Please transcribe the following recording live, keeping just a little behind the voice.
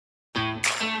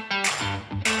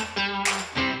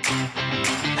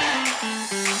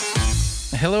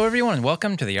Hello, everyone.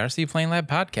 Welcome to the RC Plane Lab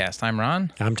podcast. I'm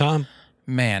Ron. I'm Tom.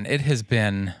 Man, it has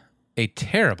been a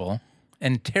terrible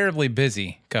and terribly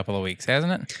busy couple of weeks,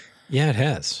 hasn't it? Yeah, it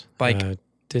has. Like-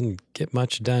 didn't get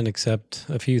much done except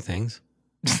a few things.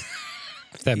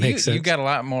 If that makes sense. You got a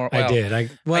lot more. Well, I did. I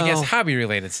guess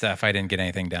hobby-related stuff, I didn't get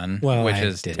anything done, which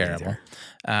is terrible.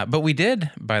 But we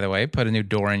did, by the way, put a new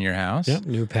door in your house. Yep,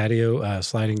 new patio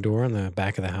sliding door on the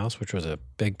back of the house, which was a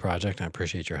big project. I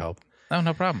appreciate your help. Oh,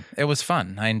 no problem. It was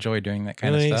fun. I enjoy doing that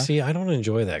kind of stuff. See, I don't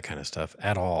enjoy that kind of stuff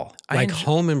at all. I Like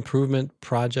home improvement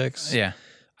projects. Yeah.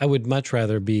 I would much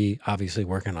rather be obviously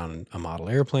working on a model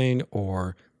airplane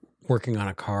or working on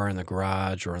a car in the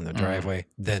garage or in the driveway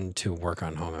than to work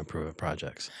on home improvement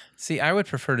projects. See, I would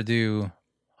prefer to do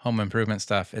home improvement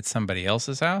stuff at somebody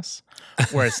else's house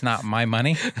where it's not my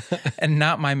money and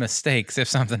not my mistakes if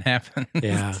something happens.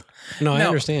 Yeah. No, I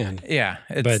understand. Yeah.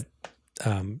 But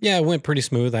yeah, it went pretty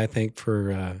smooth, I think, for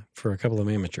a couple of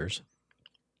amateurs.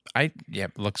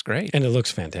 It looks great. And it looks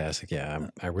fantastic. Yeah,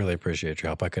 I really appreciate your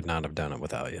help. I could not have done it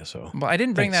without you. So, well, I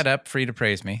didn't bring that up for you to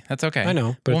praise me. That's okay. I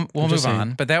know, but we'll move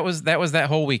on. But that was that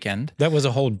whole weekend. That was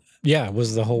it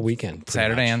was the whole weekend.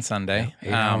 Saturday and Sunday.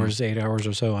 Yeah, 8 hours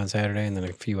or so on Saturday and then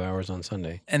a few hours on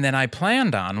Sunday. And then I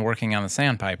planned on working on the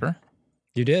Sandpiper.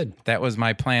 You did. That was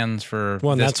my plans for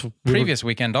this previous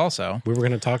weekend also. We were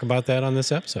going to talk about that on this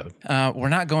episode. We're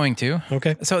not going to.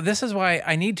 Okay. So this is why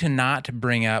I need to not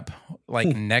bring up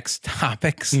next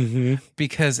topics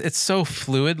because it's so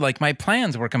fluid. Like my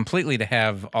plans were completely to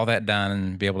have all that done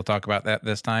and be able to talk about that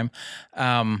this time.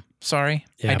 Sorry,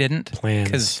 I didn't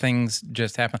because things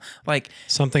just happen. Like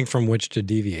something from which to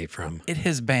deviate from. It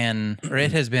has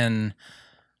been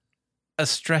a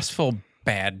stressful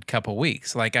bad couple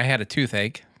weeks. Like I had a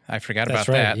toothache. I forgot about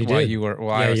that while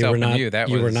I was helping you.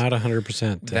 You were not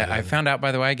 100%. I found out,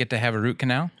 by the way, I get to have a root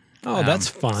canal. Oh, that's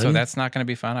fun. So that's not going to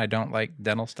be fun. I don't like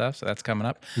dental stuff, so that's coming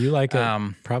up. You like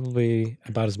it probably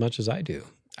about as much as I do.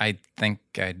 I think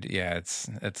it's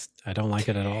I don't like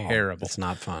it at all. Terrible. It's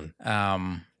not fun.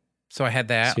 So I had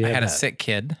that. I had a sick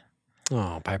kid.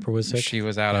 Oh, Piper was sick. She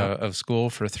was out of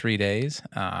school for 3 days.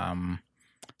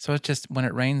 So it's just when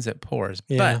it rains, it pours.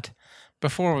 Yeah. But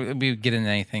before we get into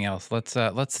anything else, let's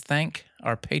thank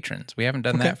our patrons. We haven't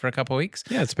done that for a couple of weeks.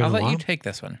 Yeah, it's been a while. I'll let you take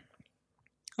this one.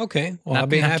 Okay. Well, I'll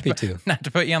be happy to. Not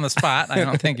to put you on the spot. I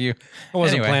don't think you... I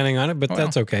wasn't planning on it, but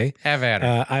that's okay. Have at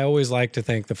it. I always like to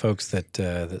thank the folks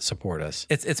that support us.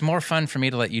 It's more fun for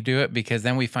me to let you do it because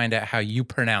then we find out how you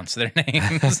pronounce their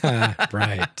names.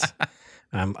 Right.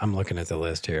 I'm looking at the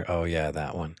list here. Oh, yeah,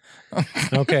 that one.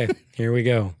 Okay, here we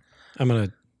go. I'm going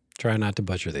to try not to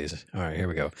butcher these. All right, here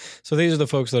we go. So these are the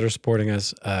folks that are supporting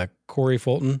us. Corey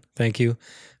Fulton, thank you.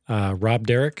 Rob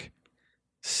Derrick,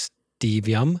 Steve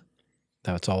Yum,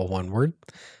 that's all one word.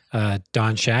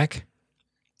 Don Shack,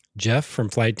 Jeff from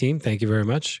Flight Team, thank you very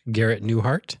much. Garrett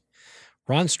Newhart,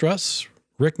 Ron Struss,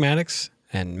 Rick Maddox,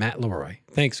 and Matt Leroy.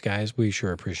 Thanks, guys. We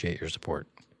sure appreciate your support.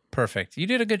 Perfect. You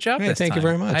did a good job this time. Thank you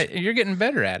very much. You're getting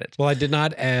better at it. Well, I did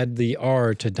not add the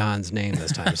R to Don's name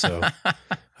this time, so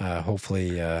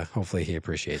hopefully he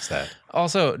appreciates that.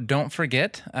 Also, don't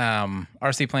forget,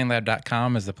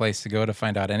 rcplanelab.com is the place to go to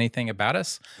find out anything about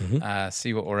us,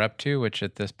 see what we're up to, which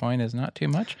at this point is not too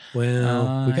much.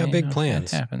 Well, we got big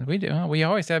plans. It happens. We do. We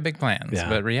always have big plans,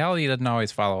 but reality doesn't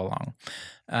always follow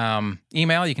along.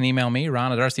 Email, you can email me,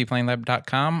 Ron at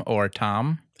rcplanelab.com or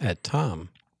Tom at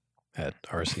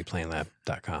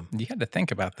rcplanelab.com. You had to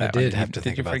think about that. I did have to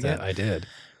think about that. I did.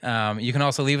 You can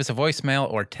also leave us a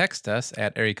voicemail or text us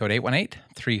at area code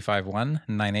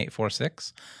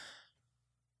 818-351-9846.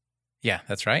 Yeah,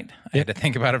 that's right. I had to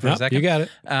think about it for a second. You got it.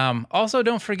 Also,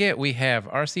 don't forget, we have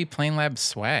RC Plane Lab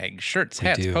swag. Shirts,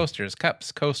 hats, posters,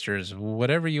 cups, coasters,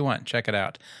 whatever you want. Check it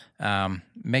out.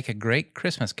 Make a great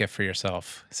Christmas gift for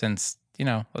yourself since...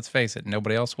 let's face it,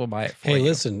 nobody else will buy it for you. Hey,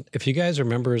 listen, if you guys are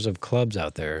members of clubs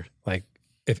out there, like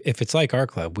if it's like our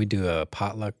club, we do a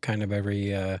potluck kind of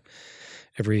every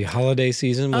holiday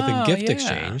season with a gift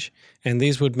exchange. And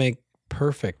these would make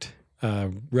perfect,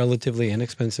 relatively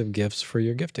inexpensive gifts for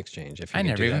your gift exchange. If you I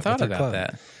never even thought about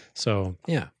that. So,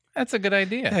 yeah. That's a good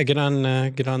idea. Yeah, get on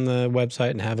the website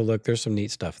and have a look. There's some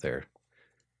neat stuff there.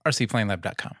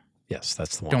 rcplanelab.com. Yes,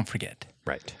 that's the one. Don't forget.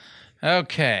 Right.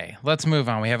 Okay, let's move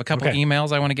on. We have a couple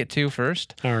emails I want to get to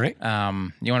first. All right.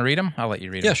 You want to read them? I'll let you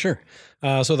read them. Yeah, sure.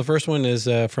 So the first one is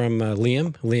from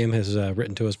Liam. Liam has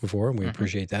written to us before, and we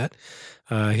appreciate that.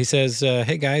 He says,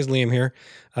 hey guys, Liam here.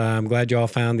 I'm glad you all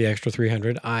found the extra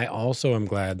 300. I also am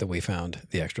glad that we found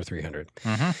the extra 300.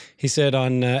 He said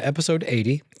on episode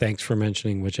 80, thanks for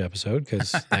mentioning which episode,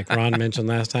 because like Ron mentioned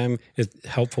last time, it's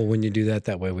helpful when you do that.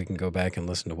 That way we can go back and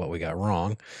listen to what we got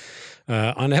wrong.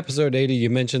 On episode 80, you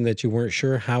mentioned that you weren't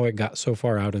sure how it got so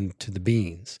far out into the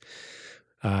beans.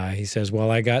 He says,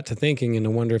 well, I got to thinking and I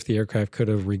wonder if the aircraft could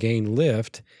have regained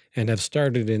lift and have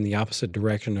started in the opposite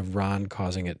direction of Ron,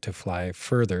 causing it to fly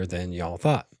further than y'all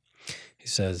thought. He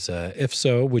says, if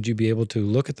so, would you be able to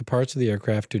look at the parts of the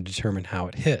aircraft to determine how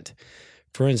it hit?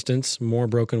 For instance, more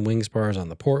broken wing spars on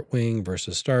the port wing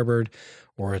versus starboard,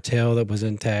 or a tail that was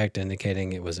intact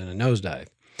indicating it was in a nosedive.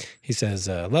 He says,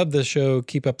 love this show.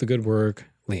 Keep up the good work,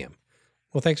 Liam.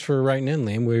 Well, thanks for writing in,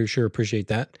 Liam. We sure appreciate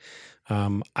that.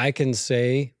 I can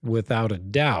say without a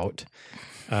doubt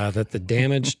that the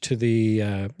damage to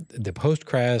the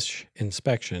post-crash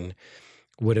inspection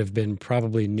would have been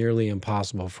probably nearly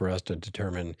impossible for us to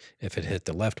determine if it hit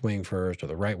the left wing first or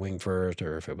the right wing first,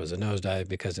 or if it was a nosedive,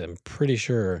 because I'm pretty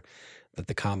sure that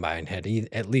the Combine had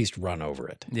at least run over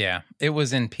it. Yeah, it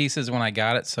was in pieces when I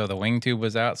got it, so the wing tube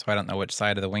was out, so I don't know which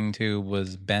side of the wing tube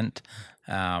was bent.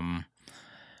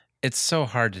 It's so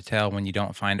hard to tell when you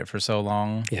don't find it for so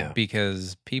long,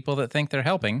 because people that think they're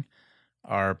helping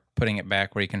are putting it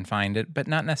back where you can find it, but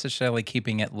not necessarily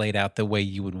keeping it laid out the way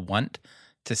you would want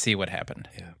to see what happened.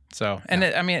 Yeah. So, and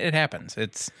it happens.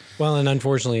 Well, and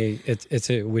unfortunately,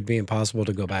 it would be impossible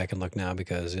to go back and look now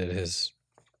because it has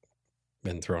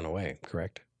been thrown away.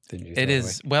 Correct? Did you? It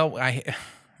is. Well,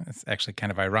 it's actually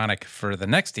kind of ironic for the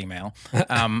next email,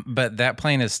 but that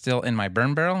plane is still in my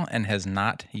burn barrel and has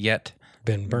not yet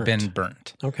been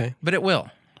burnt. Okay. But it will.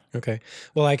 Okay.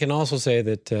 Well, I can also say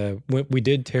that we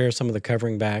did tear some of the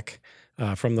covering back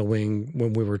from the wing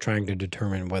when we were trying to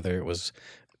determine whether it was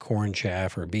corn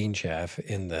chaff or bean chaff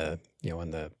in the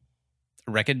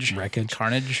wreckage,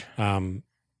 carnage.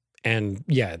 And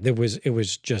yeah, it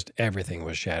was just everything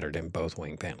was shattered in both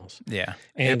wing panels. Yeah.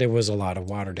 And it was a lot of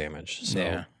water damage.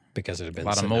 So because it had been a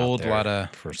lot of mold, a lot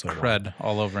of crud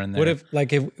all over in there. Would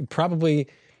have probably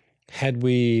had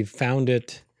we found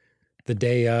it the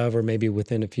day of, or maybe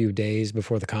within a few days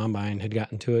before the Combine had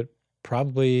gotten to it,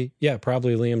 probably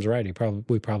Liam's right.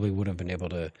 We probably would have been able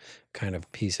to kind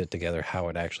of piece it together how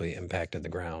it actually impacted the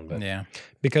ground. But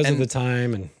because of the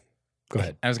time and go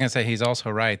ahead. I was going to say he's also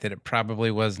right that it probably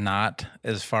was not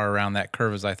as far around that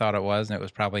curve as I thought it was, and it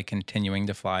was probably continuing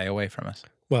to fly away from us.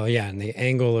 Well, yeah, and the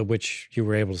angle at which you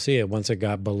were able to see it once it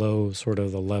got below sort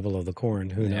of the level of the corn,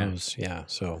 who knows? Yeah,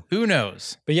 so who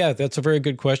knows? But yeah, that's a very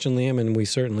good question, Liam, and we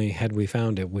certainly, had we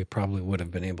found it, we probably would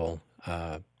have been able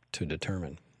to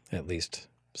determine at least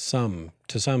to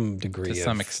some degree, to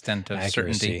some extent of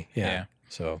accuracy. Certainty. Yeah.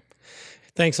 So,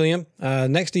 thanks, Liam.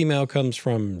 Next email comes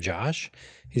from Josh.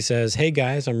 He says, "Hey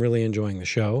guys, I'm really enjoying the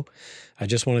show. I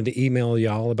just wanted to email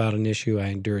y'all about an issue I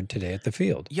endured today at the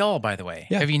field." Y'all, by the way.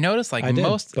 Yeah. Have you noticed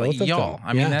most y'all?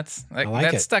 I mean, that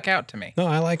stuck out to me. No,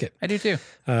 I like it. I do too.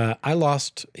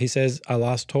 He says, I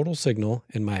lost total signal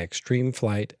in my Extreme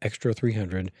Flight Extra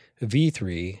 300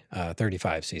 V3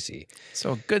 35cc.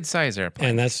 So a good size airplane.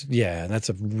 And that's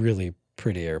a really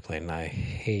pretty airplane. And I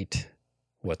hate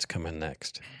what's coming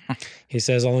next. He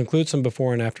says, I'll include some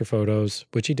before and after photos,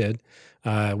 which he did.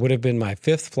 Would have been my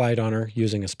 5th flight honor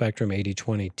using a Spectrum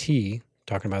 8020T,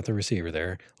 talking about the receiver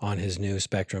there, on his new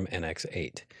Spectrum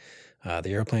NX8. The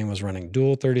airplane was running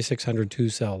dual 3600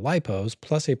 2-cell LiPos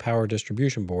plus a power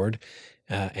distribution board,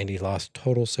 and he lost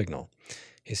total signal.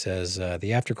 He says,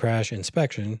 the after-crash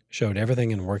inspection showed everything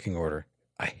in working order.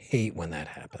 I hate when that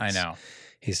happens. I know.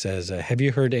 He says, have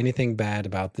you heard anything bad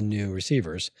about the new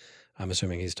receivers? I'm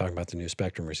assuming he's talking about the new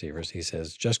Spectrum receivers. He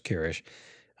says, just curious.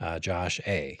 Josh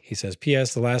A. He says,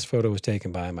 P.S. The last photo was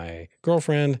taken by my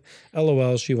girlfriend.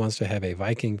 LOL, she wants to have a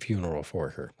Viking funeral for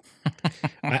her.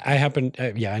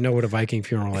 I know what a Viking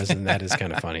funeral is, and that is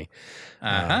kind of funny.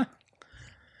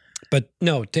 But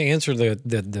no, to answer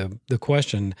the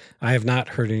question, I have not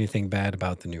heard anything bad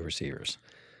about the new receivers.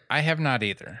 I have not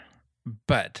either.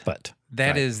 But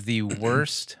that is the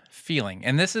worst feeling.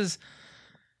 And this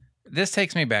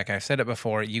takes me back. I've said it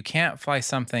before. You can't fly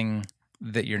something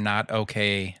that you're not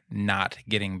okay not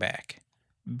getting back,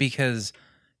 because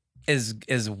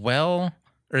as well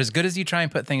or as good as you try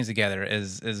and put things together,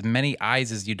 as many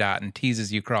I's as you dot and T's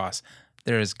as you cross,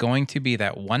 there is going to be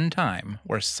that one time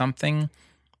where something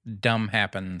dumb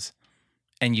happens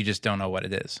and you just don't know what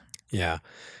it is. Yeah.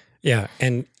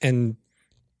 And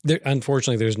there,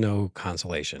 unfortunately, there's no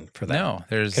consolation for that. No,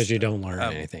 because you don't learn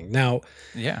anything. Now,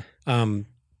 I'm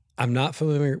not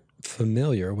familiar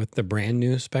familiar with the brand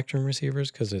new Spectrum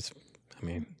receivers because let's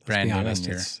Brand be new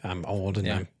honest, I'm old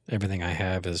and everything I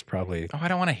have is probably. Oh, I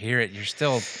don't want to hear it. You're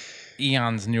still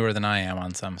eons newer than I am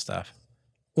on some stuff.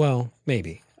 Well,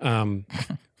 maybe.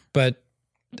 But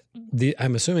I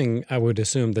would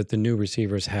assume that the new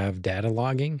receivers have data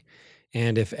logging.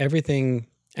 And if everything,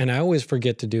 and I always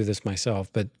forget to do this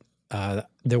myself, but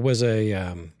there was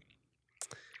a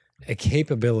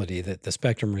capability that the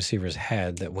Spectrum receivers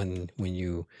had that when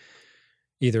you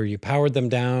either you powered them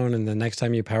down and the next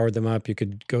time you powered them up, you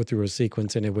could go through a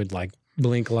sequence and it would like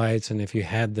blink lights. And if you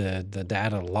had the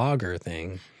data logger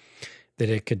thing, that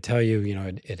it could tell you,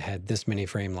 it had this many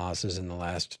frame losses in the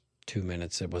last 2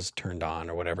 minutes it was turned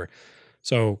on or whatever.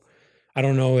 So I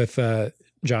don't know if,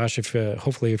 Josh,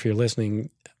 hopefully if you're listening,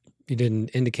 you didn't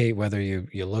indicate whether you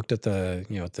looked at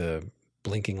the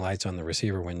blinking lights on the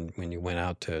receiver when you went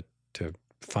out to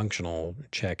functional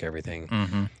check everything.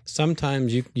 Mm-hmm.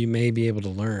 Sometimes you may be able to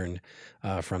learn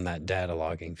from that data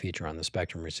logging feature on the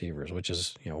Spectrum receivers, which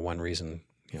is one reason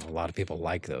a lot of people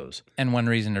like those. And one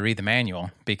reason to read the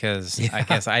manual because I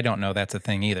guess I don't know that's a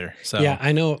thing either. So yeah,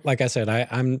 I know. Like I said,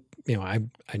 I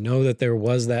know that there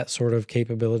was that sort of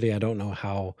capability. I don't know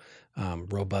how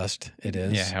robust it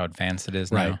is. Yeah, how advanced it is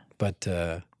right. now. But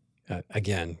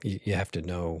again, you have to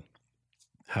know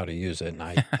how to use it. And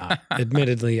I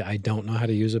admittedly, I don't know how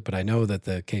to use it, but I know that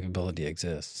the capability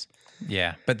exists.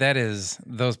 Yeah, but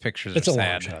those pictures it's are a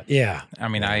sad. Long shot. Yeah. I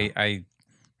mean,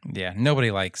 yeah.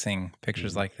 Nobody likes seeing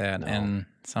pictures like that. No. And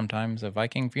sometimes a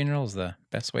Viking funeral is the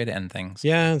best way to end things.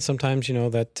 Yeah, and sometimes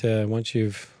that once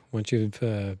you've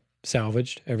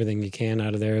salvaged everything you can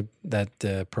out of there,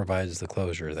 that provides the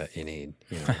closure that you need.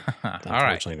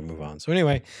 Unfortunately, to move on. So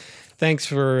anyway, thanks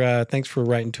for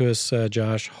writing to us,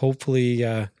 Josh. Hopefully,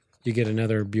 you get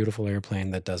another beautiful airplane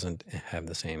that doesn't have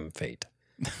the same fate.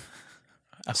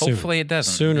 Hopefully, it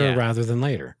doesn't. Sooner rather than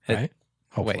later, right?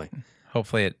 Hopefully.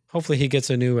 Hopefully he gets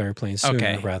a new airplane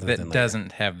sooner rather than later.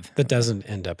 That doesn't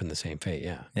end up in the same fate.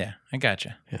 Yeah. Yeah, I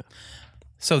gotcha. Yeah.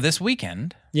 So this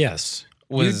weekend, yes,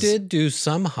 you did do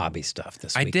some hobby stuff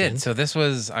this weekend. I did. So this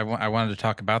was I wanted to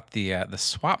talk about the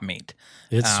swap meet.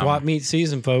 It's swap meet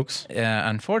season, folks.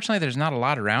 Unfortunately, there's not a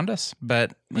lot around us,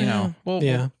 but we'll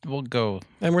go.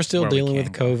 And we're still dealing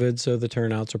with COVID, so the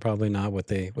turnouts are probably not what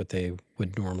they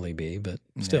would normally be, but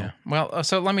still. Yeah. Well,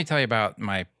 so let me tell you about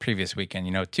my previous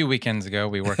weekend. 2 weekends ago,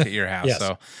 we worked at your house. Yes.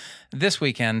 So this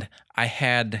weekend, I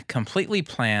had completely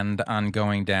planned on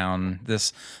going down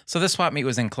this. So this swap meet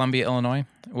was in Columbia, Illinois,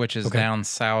 which is down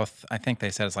south. I think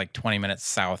they said it's like 20 minutes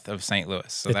south of St.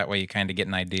 Louis. So that way you kind of get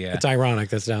an idea. It's ironic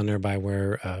that's down there by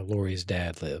where Lori's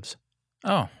dad lives.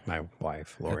 Oh. My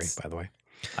wife, Lori, by the way.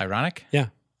 Ironic? Yeah.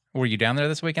 Were you down there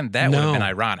this weekend? That would have been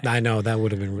ironic. I know that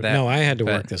would have been. No, I had to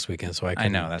work this weekend, so I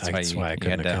couldn't. I know that's why I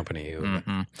couldn't accompany you.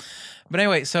 Mm-hmm. But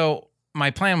anyway, so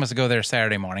my plan was to go there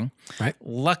Saturday morning. Right.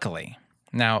 Luckily,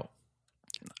 now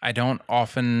I don't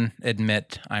often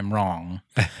admit I'm wrong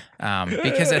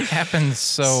because it happens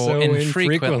so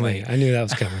infrequently. I knew that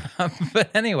was coming. But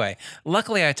anyway,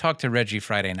 luckily I talked to Reggie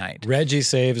Friday night. Reggie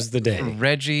saves the day.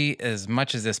 Reggie, as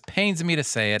much as this pains me to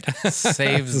say it,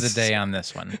 saves the day on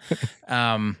this one.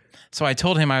 So I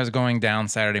told him I was going down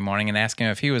Saturday morning and asked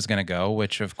him if he was going to go,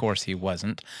 which of course he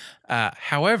wasn't.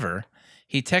 However,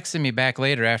 he texted me back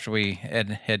later after we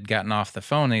had gotten off the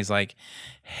phone, and he's like,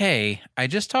 hey, I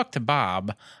just talked to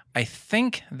Bob. I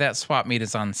think that swap meet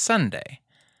is on Sunday.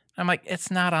 I'm like,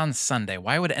 it's not on Sunday.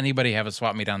 Why would anybody have a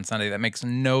swap meet on Sunday? That makes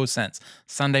no sense.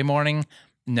 Sunday morning?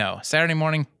 No. Saturday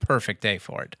morning? Perfect day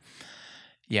for it.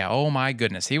 Yeah, oh my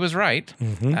goodness. He was right.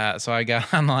 Mm-hmm. So I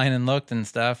got online and looked and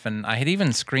stuff, and I had even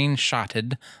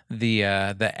screenshotted the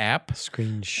app.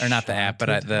 Screenshot? Or not the app,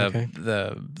 but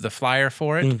the flyer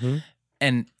for it. Mm-hmm.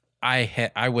 And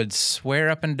I would swear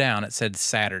up and down it said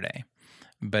Saturday,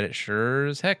 but it sure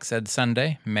as heck said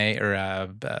Sunday,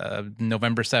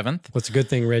 November 7th. Well, it's a good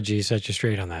thing Reggie set you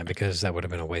straight on that because that would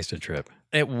have been a wasted trip.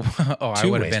 I would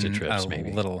have been trips, a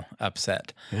maybe. little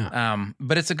upset. Yeah.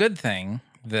 But it's a good thing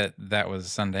that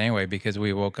was Sunday anyway, because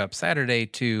we woke up Saturday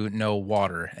to no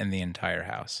water in the entire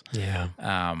house. Yeah.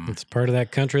 It's part of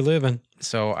that country living.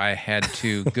 So I had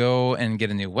to go and get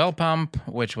a new well pump,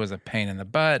 which was a pain in the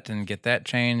butt, and get that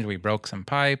changed. We broke some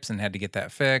pipes and had to get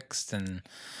that fixed. And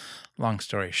long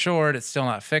story short, it's still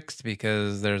not fixed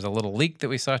because there's a little leak that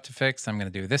we still have to fix. I'm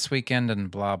going to do this weekend and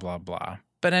blah, blah, blah.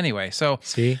 But anyway, so...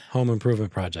 See? Home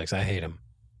improvement projects. I hate them.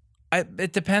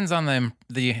 It depends on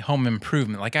the home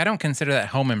improvement. Like, I don't consider that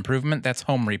home improvement. That's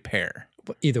home repair.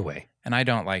 Well, either way. And I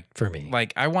don't like... For me.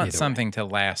 Like, I want something to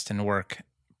last and work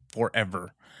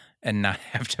forever and not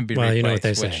have to be replaced. Well, you know what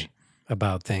they say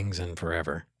about things and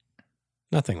forever.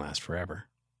 Nothing lasts forever.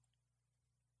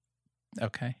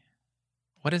 Okay.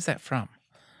 What is that from?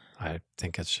 I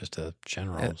think it's just a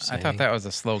general I saying. thought that was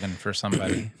a slogan for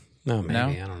somebody. No, maybe. No?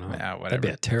 I don't know. Yeah, whatever. That'd be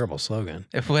a terrible slogan.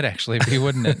 It would actually be,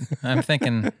 wouldn't it? I'm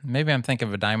thinking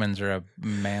of a diamonds or a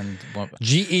man.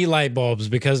 GE light bulbs,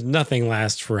 because nothing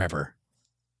lasts forever.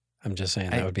 I'm just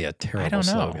saying that would be a terrible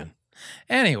slogan.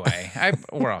 Anyway,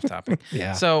 we're off topic.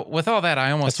 Yeah. So with all that, I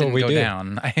almost didn't go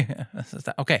down.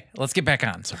 Okay, let's get back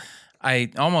on. Sorry. I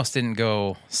almost didn't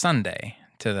go Sunday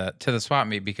to the swap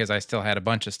meet because I still had a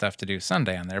bunch of stuff to do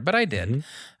Sunday on there, but I did,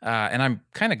 and I'm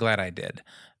kind of glad I did.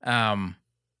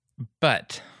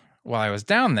 But while I was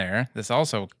down there, this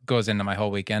also goes into my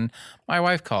whole weekend. My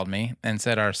wife called me and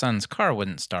said our son's car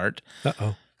wouldn't start.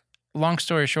 Uh-oh. Long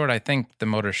story short, I think the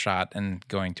motor shot and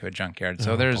going to a junkyard.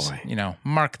 So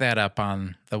mark that up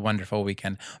on the wonderful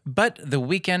weekend. But the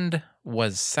weekend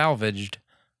was salvaged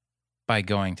by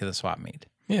going to the swap meet.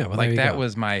 Yeah, well, that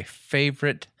was my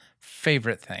favorite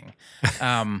thing.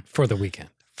 For the weekend.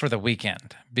 For the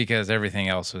weekend, because everything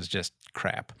else was just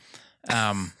crap.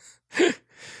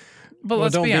 But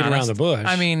let's don't be beat honest. Around the bush.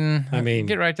 I mean,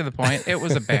 get right to the point. It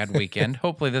was a bad weekend.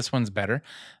 Hopefully this one's better.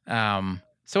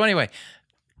 So anyway,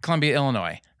 Columbia,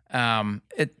 Illinois.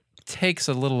 It takes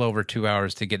a little over 2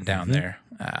 hours to get down there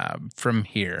from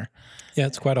here. Yeah,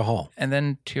 it's quite a haul. And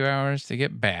then 2 hours to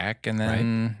get back. And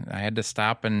then I had to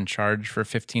stop and charge for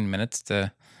 15 minutes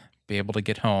to be able to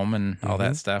get home and all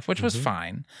that stuff, which was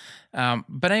fine.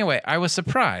 But anyway, I was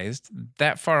surprised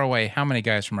that far away how many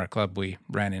guys from our club we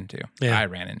ran into. Yeah. I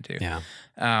ran into. Yeah.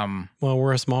 Well,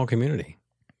 we're a small community,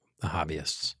 the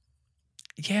hobbyists.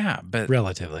 Yeah, but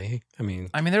relatively. I mean,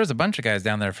 there was a bunch of guys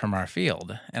down there from our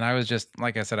field, and I was just,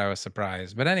 like I said, I was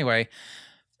surprised. But anyway,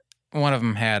 one of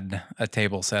them had a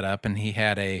table set up, and he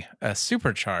had a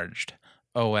supercharged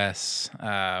OS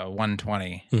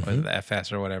 120 with the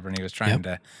FS or whatever, and he was trying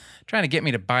to get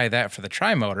me to buy that for the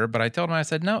tri-motor, but I told him, I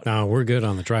said, no, we're good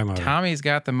on the tri-motor. Tommy's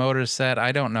got the motor set.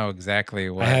 I don't know exactly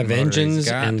what I have engines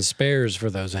and spares for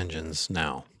those engines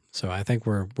now. So I think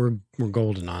we're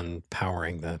golden on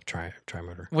powering the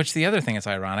tri-motor. Which the other thing that's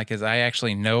ironic is I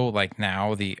actually know, like,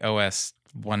 now the OS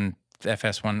 1,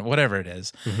 FS1, whatever it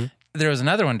is. There was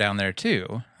another one down there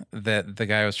too that the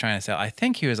guy was trying to sell. I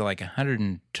think he was like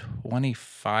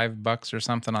 $125 or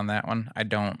something on that one.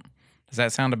 Does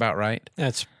that sound about right?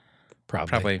 That's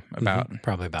probably about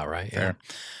right. Fair.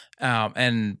 Yeah.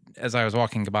 And as I was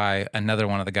walking by, another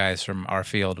one of the guys from our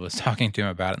field was talking to him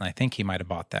about it, and I think he might have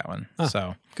bought that one.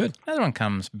 So good. Another one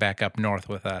comes back up north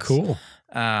with us. Cool.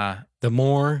 The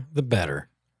more, the better.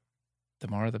 The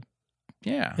more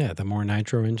yeah. Yeah, the more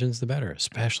nitro engines, the better,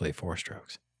 especially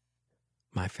 4-strokes.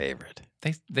 My favorite.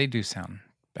 They do sound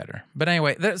better. But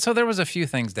anyway, so there was a few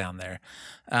things down there.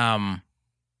 I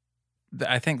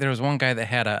think there was one guy that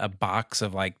had a box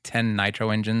of like 10 nitro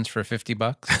engines for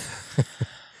 $50.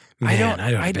 Man,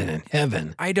 I've been in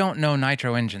heaven. I don't know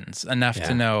nitro engines enough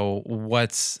to know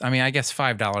I guess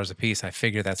 $5 a piece. I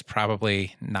figure that's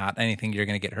probably not anything you're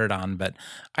going to get hurt on, but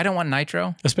I don't want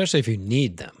nitro. Especially if you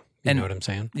need them. You know what I'm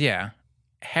saying? Yeah.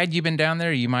 Had you been down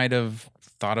there, you might have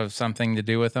thought of something to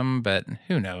do with them, but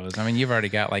who knows? You've already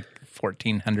got like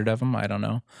 1,400 of them. I don't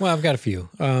know. Well, I've got a few.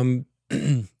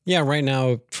 Yeah, right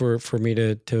now for me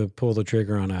to pull the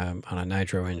trigger on a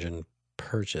nitro engine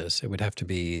purchase, it would have to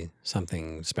be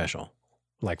something special,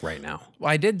 like right now.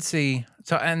 Well, I did see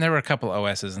and there were a couple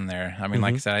OSs in there.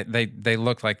 Like I said, they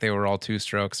looked like they were all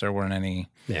 2-strokes. There weren't any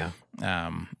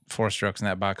 4-strokes in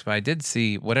that box, but I did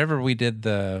see whatever we did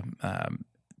the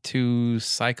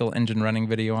 2-cycle engine running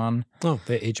video on. Oh,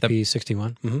 the HP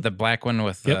 61. The black one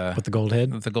with the gold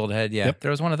head. With the gold head, yeah.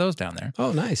 There was one of those down there.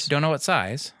 Oh, nice. Don't know what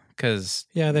size, because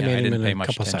they made them in a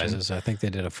couple sizes. I think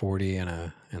they did a 40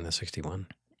 and the 61.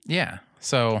 Yeah,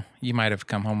 so you might have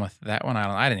come home with that one.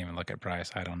 I didn't even look at price.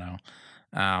 I don't know,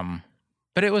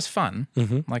 but it was fun.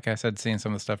 Like I said, seeing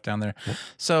some of the stuff down there. Yep.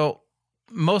 So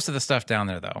most of the stuff down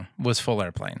there, though, was full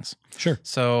airplanes. Sure.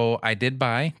 So I did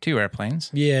buy 2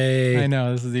 airplanes. Yay. I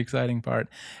know, this is the exciting part.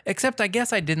 Except I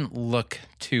guess I didn't look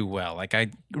too well. Like I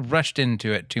rushed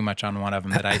into it too much on one of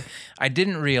them that I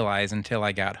didn't realize until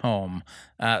I got home.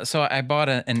 So I bought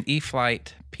an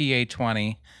E-flite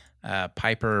PA-20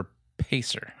 Piper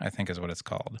Pacer, I think is what it's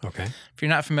called. Okay. If you're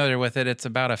not familiar with it, it's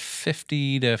about a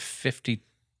 50 to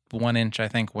 51 inch, I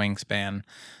think, wingspan.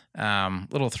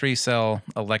 Little 3-cell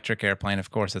electric airplane.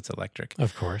 Of course, it's electric.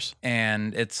 Of course.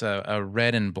 And it's a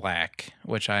red and black,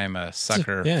 which I am a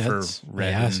sucker for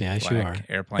red and black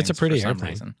airplanes. It's a pretty for some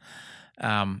airplane. Reason.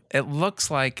 It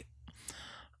looks like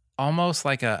almost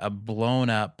like a blown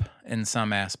up, in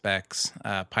some aspects,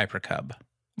 Piper Cub,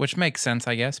 which makes sense,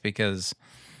 I guess, because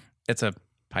it's a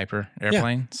Piper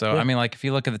airplane. So, I mean, like if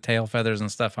you look at the tail feathers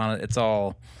and stuff on it, it's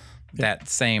all that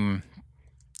same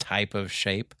type of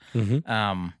shape.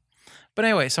 But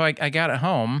anyway, so I got it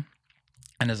home,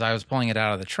 and as I was pulling it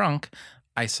out of the trunk,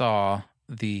 I saw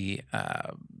the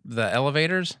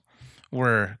elevators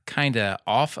were kind of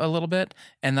off a little bit,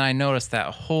 and then I noticed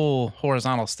that whole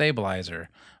horizontal stabilizer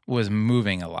was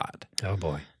moving a lot. Oh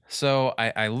boy. So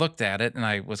I looked at it, and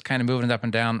I was kind of moving it up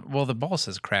and down. Well, the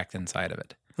balsa's cracked inside of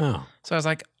it. Oh. So I was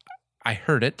like, I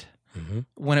heard it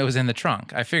when it was in the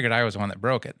trunk. I figured I was the one that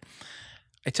broke it.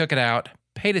 I took it out,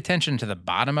 paid attention to the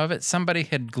bottom of it. Somebody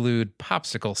had glued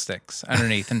popsicle sticks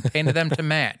underneath and painted them to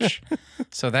match.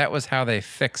 So that was how they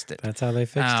fixed it. That's how they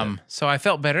fixed it. So I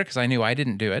felt better because I knew I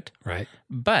didn't do it. Right.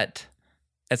 But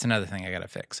that's another thing I got to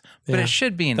fix. But it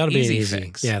should be that'll easy be an easy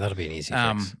fix. Yeah, that'll be an easy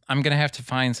fix. I'm going to have to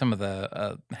find some of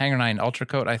the Hanger 9 Ultra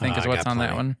Coat, I think is what's on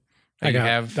that one. I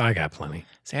got plenty.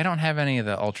 See, I don't have any of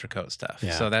the Ultra Coat stuff.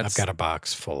 Yeah, so I've got a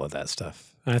box full of that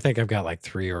stuff. And I think I've got like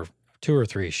 2 or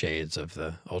 3 shades of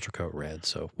the Ultra Coat red,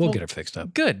 so we'll get it fixed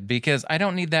up. Good, because I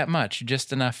don't need that much,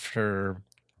 just enough for,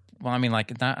 well, I mean,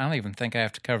 like, I don't even think I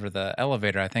have to cover the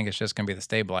elevator. I think it's just going to be the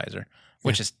stabilizer,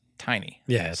 which is tiny.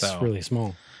 Yeah, it's really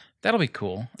small. That'll be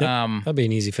cool. Yep, that'll be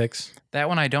an easy fix. That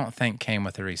one I don't think came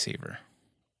with a receiver.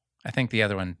 I think the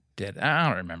other one did. I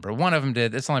don't remember. One of them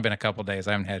did. It's only been a couple days.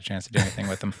 I haven't had a chance to do anything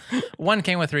with them. One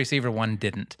came with a receiver, one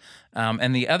didn't.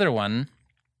 And the other one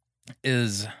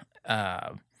is... it's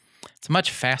a much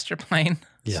faster plane,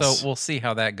 so we'll see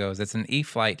how that goes. It's an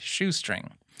E-flite shoestring.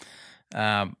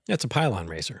 It's a pylon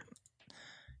racer.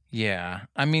 Yeah.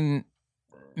 I mean,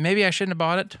 maybe I shouldn't have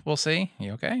bought it. We'll see.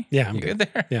 You okay? Yeah, I'm you good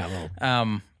there? Yeah, a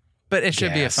little. But it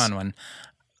should be a fun one.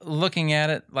 Looking at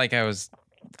it, like I was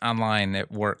online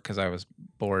at work because I was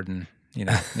bored and,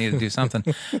 needed to do something.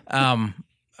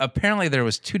 Apparently there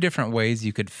was 2 different ways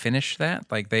you could finish that.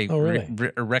 Like they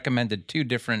recommended 2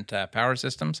 different power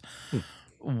systems.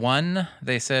 One,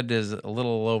 they said, is a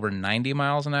little over 90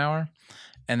 miles an hour.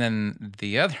 And then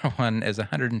the other one is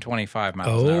 125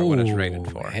 miles an hour, what it's rated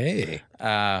for. Hey.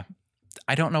 I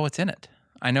don't know what's in it.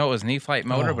 I know it was an E-flite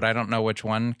motor, but I don't know which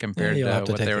one compared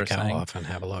to what they were saying. Off and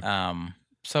have a look.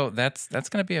 So that's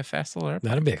going to be a fast little airplane.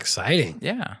 That'll be exciting.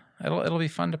 Yeah, it'll be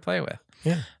fun to play with.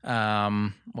 Yeah.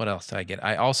 What else did I get?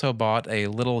 I also bought a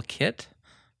little kit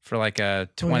for like a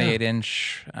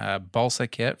 28-inch balsa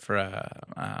kit for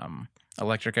a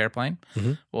electric airplane.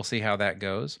 We'll see how that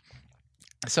goes.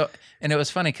 So, and it was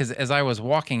funny because as I was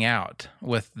walking out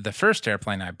with the first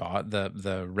airplane I bought,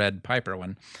 the red Piper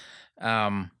one,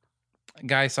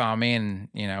 guy saw me and,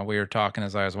 we were talking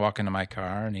as I was walking to my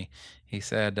car, and he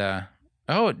said,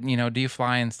 oh, do you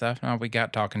fly and stuff? And we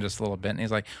got talking just a little bit, and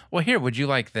he's like, well, here, would you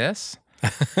like this?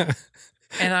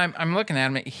 And I'm looking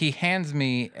at him. He hands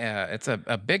me, it's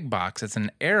a big box. It's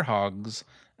an Air Hogs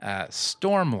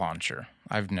storm launcher.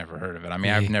 I've never heard of it. I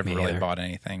mean, I've never really bought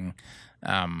anything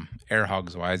Air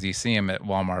Hogs wise. You see them at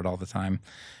Walmart all the time,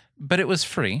 but it was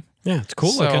free. Yeah, it's cool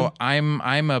so looking. So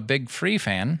I'm a big free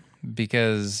fan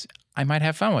because I might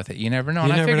have fun with it. You never know.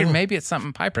 And I figured maybe it's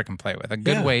something Piper can play with. A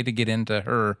good way to get into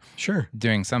her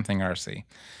doing something RC.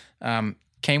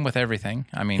 Came with everything.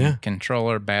 I mean,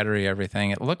 controller, battery,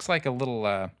 everything. It looks like a little...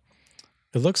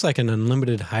 it looks like an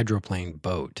unlimited hydroplane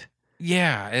boat.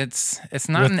 Yeah, it's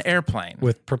not an airplane.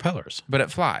 With propellers. But it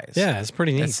flies. Yeah, it's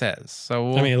pretty neat. It says. So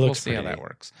we'll see how that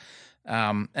works.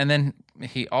 And then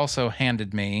he also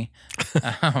handed me...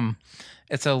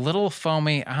 it's a little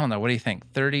foamy, I don't know, what do you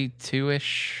think,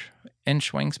 32-ish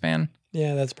inch wingspan?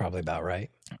 Yeah, that's probably about right.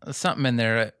 Something in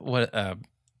there, what kind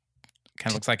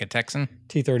of looks like a Texan.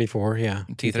 T-34, yeah.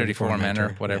 T-34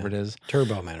 Mentor, whatever it is.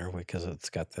 Turbo Mentor, because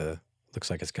looks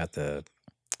like it's got the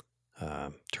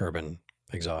turbine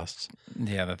exhausts.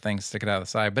 Yeah, the thing sticking out of the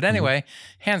side. But anyway,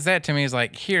 hands that to me. He's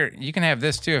like, here, you can have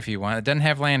this too if you want. It doesn't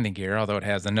have landing gear, although it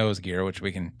has the nose gear, which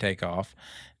we can take off.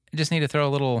 You just need to throw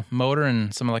a little motor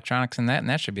and some electronics in that, and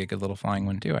that should be a good little flying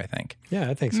one too, I think. Yeah,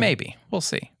 I think so. Maybe. We'll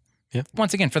see. Yeah.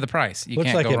 Once again, for the price, you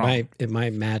looks can't like go wrong. It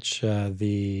might match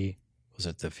was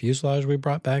it the fuselage we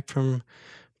brought back from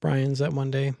Brian's that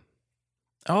one day?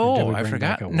 Oh, I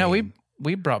forgot. No,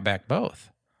 we brought back both.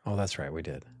 Oh, that's right, we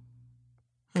did.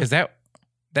 Because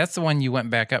that's the one you went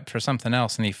back up for something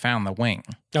else, and he found the wing.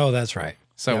 Oh, that's right.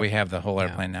 So we have the whole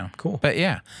airplane now. Cool. But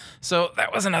yeah, so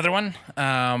that was another one.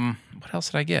 What else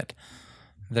did I get?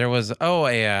 There was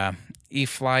a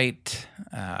E-flite.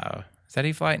 Is that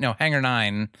E-flite? No, Hanger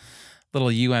 9, little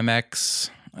UMX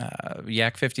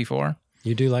Yak 54.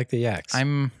 You do like the Yaks?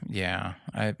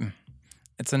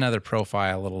 It's another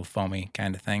profile, little foamy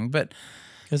kind of thing. But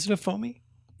is it a foamy?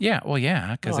 Yeah, well,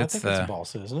 yeah, because it's a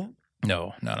balsa, isn't it?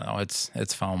 No,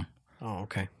 it's foam. Oh,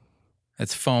 okay.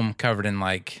 It's foam covered in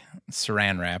like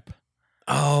saran wrap.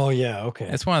 Oh, yeah. Okay.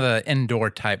 It's one of the indoor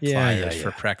type flyers yeah.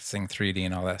 for practicing 3D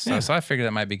and all that stuff. Yeah. So I figured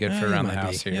that might be good for Yeah, around it the might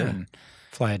house be, here. yeah. And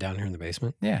Fly it down here in the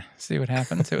basement. yeah, see what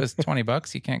happens. It was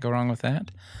 $20. You can't go wrong with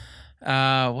that.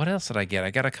 What else did I get?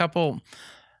 I got a couple.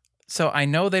 So I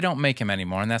know they don't make them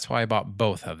anymore, and that's why I bought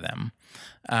both of them.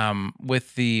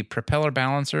 With the propeller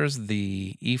balancers,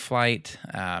 the E-flite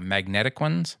magnetic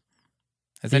ones.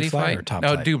 Is that E-flite E-flite? or Top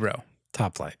No, Flight? Dubro.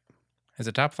 Top Flight. Is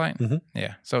it Top Flight? Mhm.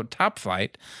 Yeah. So Top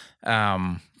Flight,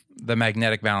 the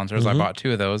magnetic balancers, I bought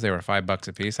 2 of those. They were $5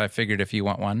 a piece. I figured if you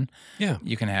want one, Yeah.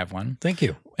 you can have one. Thank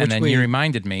you. And Which then we- you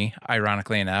reminded me,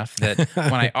 ironically enough, that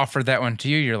when I offered that one to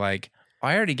you, you're like,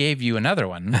 I already gave you another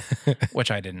one, which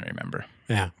I didn't remember.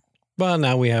 Yeah. Well,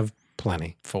 now we have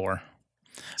plenty. 4.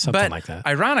 Something But like that.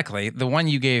 ironically, the one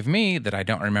you gave me that I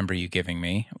don't remember you giving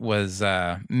me was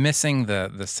missing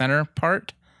the center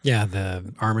part, Yeah,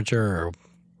 the armature or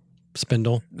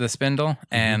spindle. the spindle,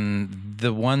 and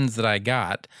the ones that I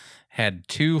got had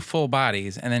 2 full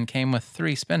bodies and then came with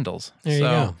 3 spindles. There you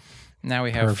go. Now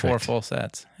we have 4 Perfect. full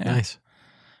sets. Yeah. Nice.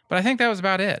 But I think that was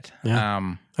about it.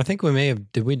 Yeah. I think we may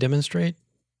have. Did we demonstrate?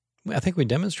 I think we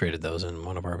demonstrated those in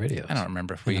one of our videos. I don't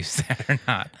remember if we used that or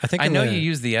not. I think I in know the- you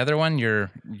used the other one.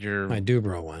 Your My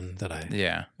Dubro one that I.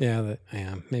 yeah. Yeah.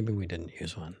 Maybe we didn't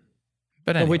use one.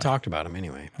 But But anyway, we talked about them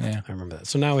anyway. Yeah. I remember that.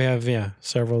 So now we have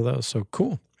several of those. So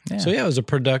cool. Yeah. So yeah, it was a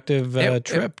productive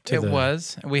trip. It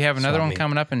was. We have another swap one meet.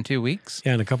 coming up in 2 weeks.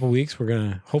 Yeah, in a couple of weeks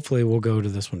hopefully we'll go to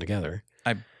this one together.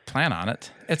 I plan on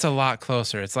it. It's a lot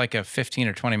closer. It's like a 15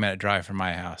 or 20 minute drive from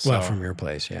my house. Well, so- from your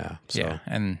place, yeah. So, yeah,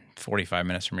 and 45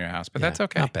 minutes from your house. But yeah, that's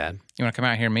okay. Not bad. You want to come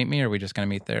out here and meet me, or are we just going to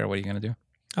meet there? What are you going to do?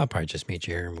 I'll probably just meet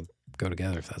you here and we'll go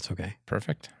together if that's okay.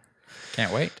 Perfect.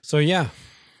 Can't wait. So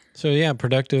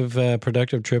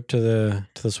productive trip to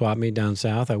the swap meet down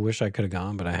south. I wish I could have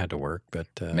gone, but I had to work. But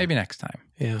Maybe next time.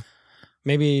 yeah,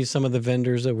 maybe some of the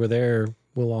vendors that were there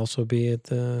will also be at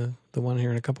the one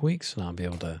here in a couple weeks, and I'll be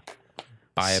able to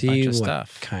Buy a see bunch of what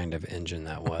stuff. kind of engine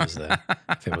that was.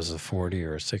 If it was a 40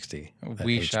 or a 60. that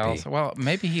We HP. shall. Well,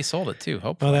 maybe he sold it too.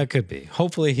 Hopefully. Well, that could be.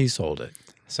 Hopefully, he sold it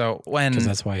So when because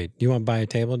that's why. You want to buy a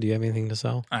table? Do you have anything to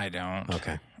sell? I don't.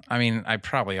 Okay, I mean, I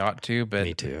probably ought to, but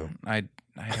me too. I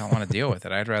don't want to deal with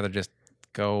it. I'd rather just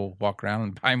go walk around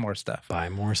and buy more stuff. Buy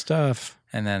more stuff.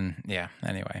 And then, yeah,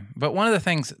 anyway. But one of the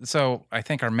things, so I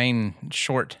think our main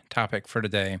short topic for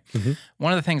today,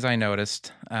 one of the things I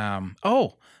noticed,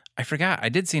 I forgot. I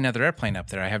did see another airplane up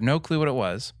there. I have no clue what it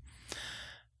was.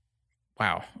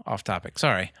 Wow, off topic.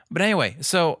 Sorry. But anyway,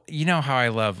 so you know how I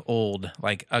love old,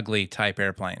 like ugly type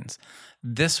airplanes.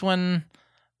 This one,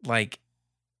 like,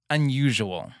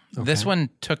 unusual. This Okay. one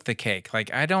took the cake.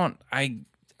 Like, I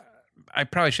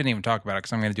probably shouldn't even talk about it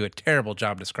because I'm going to do a terrible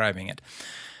job describing it.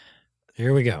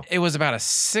 Here we go. It was about a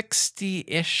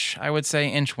 60-ish, I would say,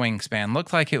 inch wingspan.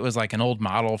 Looked like it was like an old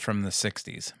model from the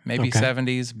 60s, maybe Okay.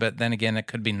 70s, but then again, it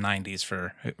could be 90s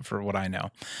for what I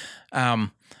know.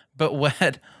 But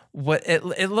what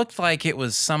it looked like it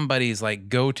was somebody's like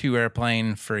go-to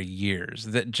airplane for years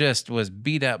that just was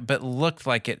beat up, but looked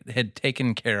like it had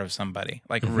taken care of somebody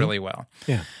like really well.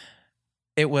 Yeah.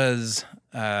 It was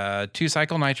a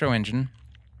 2-cycle nitro engine.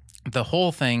 The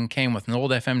whole thing came with an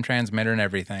old FM transmitter and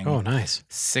everything. Oh, nice.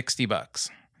 $60.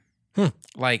 Hmm.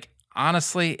 Like,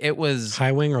 honestly, it was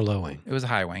High wing or low wing? a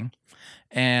high wing.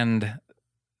 And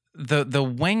the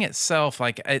wing itself,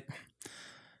 like it's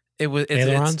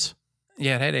Ailerons?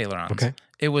 yeah, it had ailerons. Okay.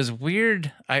 It was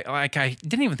weird. I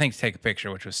didn't even think to take a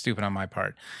picture, which was stupid on my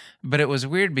part. But it was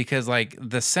weird because like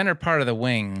the center part of the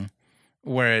wing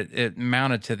where it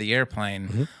mounted to the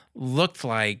airplane looked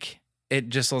like it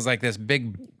just was like this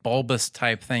big bulbous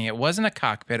type thing. It wasn't a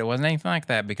cockpit. It wasn't anything like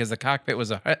that because the cockpit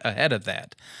was ahead of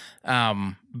that.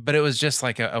 But it was just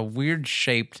like a weird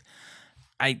shaped.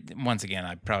 Once again,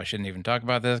 I probably shouldn't even talk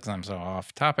about this because I'm so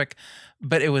off topic.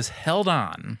 But it was held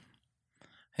on.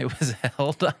 It was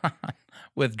held on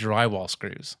with drywall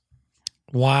screws.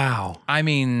 Wow. I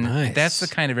mean, Nice. that's the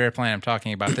kind of airplane I'm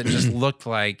talking about that just looked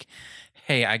like,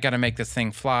 hey, I got to make this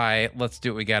thing fly. Let's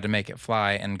do what we got to make it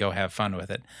fly and go have fun with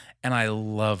it. And I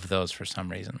love those for some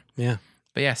reason. Yeah.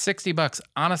 But yeah, $60.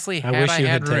 Honestly, I had wish I you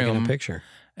had had room, taken a picture.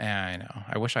 Yeah, I know.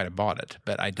 I wish I'd have bought it,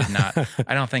 but I did not.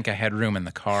 I don't think I had room in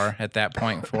the car at that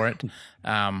point for it.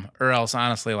 Or else,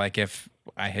 honestly, like if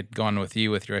I had gone with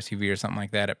you with your SUV or something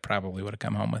like that, it probably would have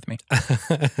come home with me.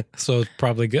 So it's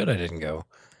probably good I didn't go.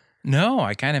 No,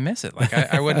 I kind of miss it. Like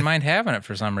I wouldn't mind having it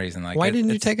for some reason. Like Why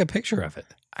didn't you take a picture of it?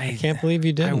 I can't believe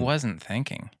you I didn't. wasn't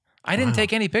tthink. I didn't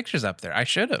take any pictures up there. I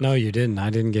should have. No, you didn't. I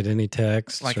didn't get any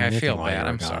texts. Like or I anything feel while you bad. were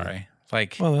I'm gone. sorry.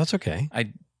 Like Well, that's okay.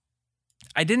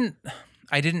 I didn't.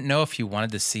 I didn't know if you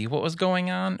wanted to see what was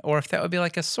going on or if that would be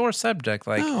like a sore subject.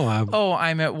 Like, No,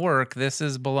 I'm at work. This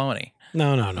is baloney.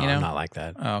 no, You I'm know? not like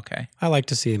that. Oh, okay. I like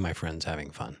to see my friends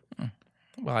having fun.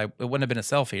 Well, it wouldn't have been a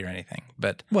selfie or anything,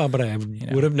 but But I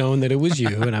would have known that it was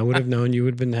you, and I would have known you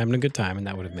would have been having a good time, and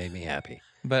that would have made me happy.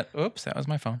 oops, that was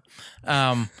my phone.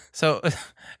 So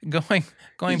going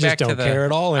You back just don't to the care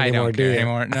at all I anymore, don't do care you?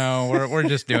 anymore. No, we're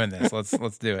just doing this.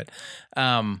 Let's do it.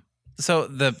 So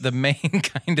the main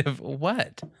kind of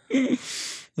what?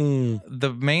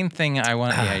 The main thing I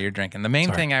want. Yeah, you're drinking. The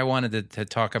main thing I wanted to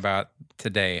talk about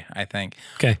today, I think.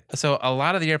 Okay. So a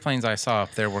lot of the airplanes I saw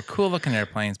up there were cool looking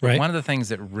airplanes, but Right. one of the things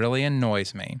that really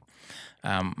annoys me,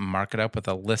 mark it up with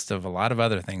a list of a lot of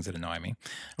other things that annoy me.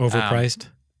 Overpriced?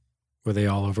 Were they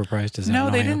all overpriced? Is that No,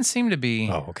 they annoying? didn't seem to be.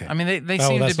 Oh, okay. I mean, they Oh,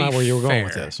 seemed that's to be not where you were going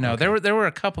with fair. this. No, Okay. there were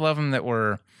a couple of them that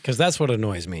were. Because that's what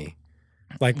annoys me.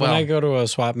 Like when Well- I go to a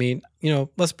swap meet,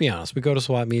 let's be honest, we go to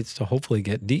swap meets to hopefully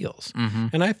get deals. Mm-hmm.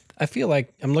 And I feel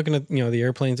like I'm looking at, the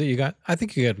airplanes that you got. I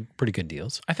think you got pretty good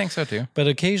deals. I think so too. But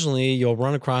occasionally you'll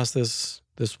run across this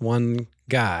one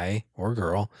guy or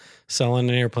girl selling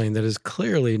an airplane that is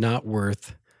clearly not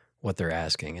worth what they're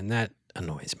asking. And that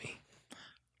annoys me.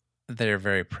 They're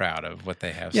very proud of what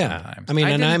they have Yeah. sometimes. I mean,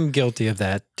 and didn't- I'm guilty of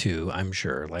that too, I'm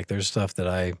sure. Like there's stuff that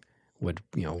I would,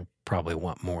 probably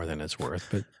want more than it's worth.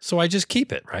 But so I just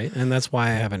keep it, right? And that's why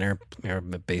I have an air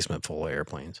basement full of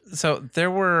airplanes. So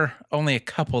there were only a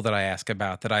couple that I asked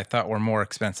about that I thought were more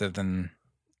expensive than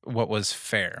what was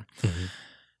fair. Mm-hmm.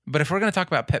 But if we're going to talk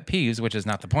about pet peeves, which is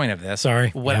not the point of this,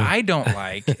 Sorry. what Yeah. I don't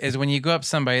like is when you go up to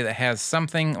somebody that has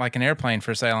something like an airplane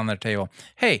for sale on their table.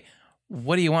 Hey,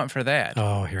 what do you want for that?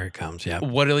 Oh, here it comes. Yeah.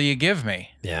 What'll you give me?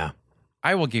 Yeah.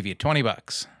 I will give you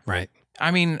 $20. Right. I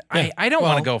mean, Yeah. I don't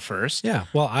want Well, to go first. Yeah.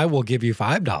 Well, I will give you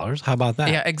 $5. How about that?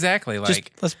 Yeah, exactly. Like,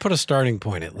 Just let's put a starting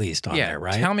point at least on there,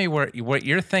 right? Tell me what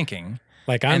you're thinking.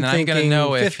 Like I'm and I'm thinking gonna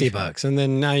know if- $50, and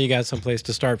then now you got some place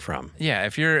to start from. Yeah,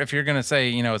 if you're gonna say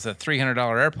it's a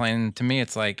 $300 airplane, to me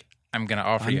it's like I'm gonna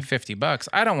offer you $50.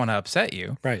 I don't want to upset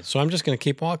you. Right. So I'm just going to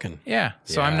keep walking. Yeah,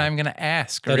 so I'm Yeah. not even gonna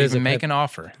ask or That is even a make pet- an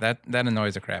offer. That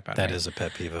annoys the crap out of That me. is a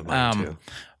pet peeve of mine too.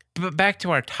 But back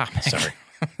to our topic. Sorry.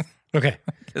 Okay.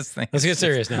 This thing. Let's get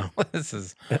serious now. This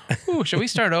is. Ooh, should we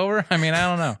start over? I mean, I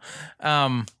don't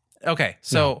know. Okay,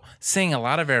 so seeing a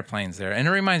lot of airplanes there, and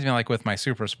it reminds me like with my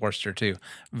Super Sportster too.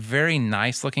 Very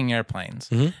nice looking airplanes,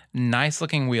 nice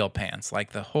looking wheel pans.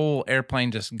 Like the whole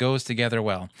airplane just goes together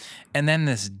well. And then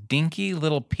this dinky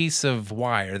little piece of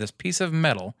wire, this piece of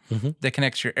metal that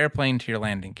connects your airplane to your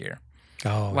landing gear.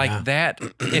 Oh, Like yeah. that,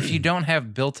 if you don't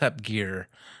have built up gear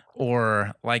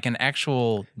or like an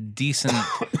actual decent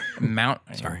mount.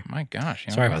 Sorry. My gosh.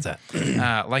 Sorry about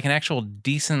that. Like an actual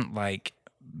decent, like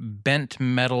bent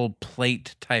metal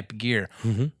plate type gear.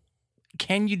 Mm-hmm.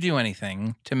 Can you do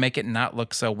anything to make it not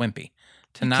look so wimpy?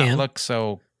 To You not can. look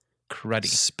so cruddy,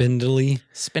 Spindly.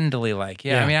 spindly like?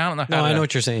 Yeah, I mean, I don't know how No, to. I know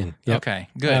what you're saying. Yep. Okay,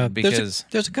 good, because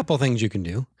there's a couple of things you can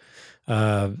do.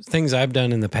 Things I've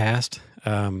done in the past,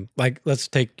 like let's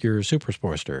take your Super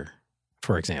Sportster,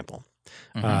 for example.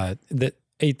 The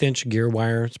 1/8-inch gear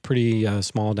wire, it's pretty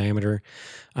small diameter.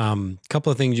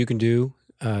 Couple of things you can do.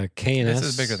 K&S. this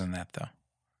is bigger than that though.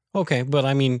 Okay, but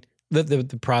I mean,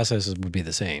 the processes would be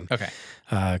the same. Okay.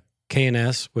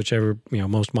 K&S, whichever,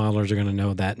 most modelers are going to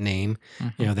know that name.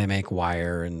 Mhm. They make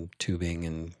wire and tubing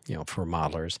and, for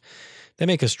modelers. They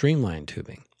make a streamlined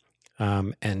tubing.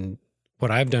 And what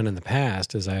I've done in the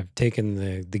past is I've taken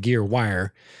the gear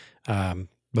wire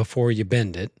before you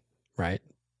bend it, right?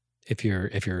 If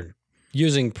you're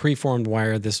using preformed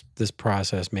wire, this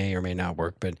process may or may not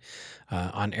work, but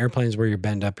on airplanes where you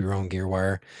bend up your own gear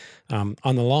wire, on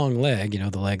the long leg,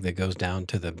 the leg that goes down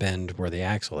to the bend where the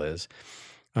axle is,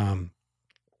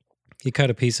 you cut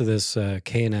a piece of this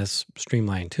K&S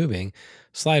streamlined tubing,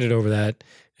 slide it over that,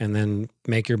 and then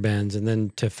make your bends. And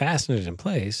then to fasten it in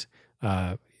place,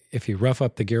 if you rough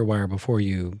up the gear wire before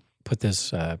you put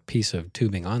this piece of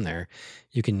tubing on there,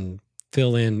 you can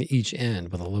fill in each end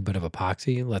with a little bit of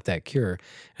epoxy, let that cure,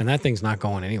 and that thing's not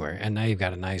going anywhere. And now you've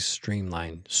got a nice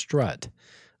streamlined strut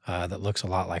that looks a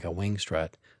lot like a wing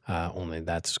strut, only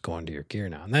that's going to your gear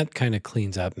now. And that kind of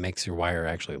cleans up, makes your wire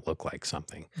actually look like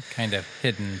something. Kind of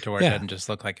hidden to where it Yeah. doesn't just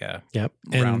look like a Yep.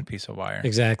 round piece of wire.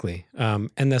 Exactly. And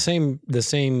the same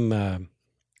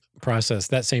process,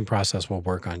 that same process will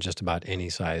work on just about any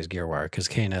size gear wire, because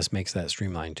K&S makes that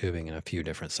streamlined tubing in a few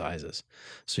different sizes.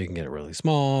 So you can get it really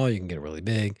small, you can get it really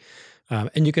big.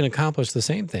 And you can accomplish the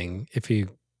same thing if you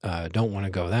don't want to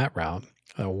go that route,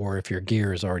 or if your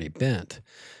gear is already bent,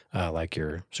 like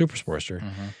your Super Sportster.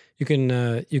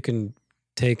 Mhm. You can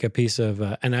take a piece of,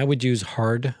 and I would use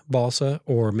hard balsa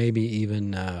or maybe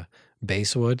even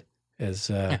basswood,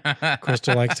 as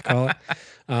Crystal likes to call it.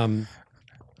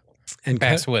 And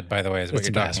basswood, by the way, is what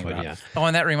you're talking about. Yeah. Oh,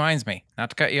 and that reminds me, not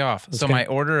to cut you off. So my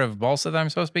order of balsa that I'm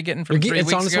supposed to be getting from 3 weeks ago.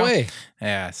 It's on its way.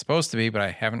 Yeah, it's supposed to be, but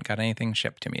I haven't got anything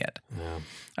shipped to me yet. Yeah.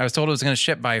 I was told it was going to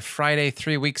ship by Friday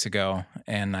 3 weeks ago,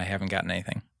 and I haven't gotten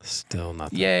anything. Still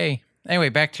nothing. Yay. Anyway,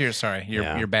 back to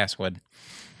your basswood.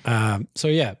 So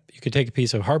yeah, you could take a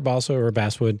piece of hard balsa or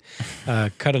basswood,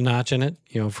 cut a notch in it,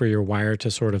 for your wire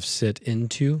to sort of sit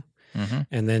into. Mm-hmm.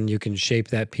 And then you can shape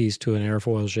that piece to an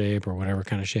airfoil shape or whatever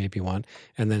kind of shape you want.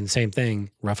 And then same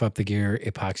thing, rough up the gear,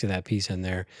 epoxy that piece in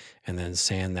there, and then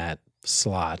sand that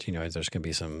slot. There's going to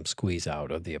be some squeeze out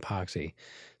of the epoxy.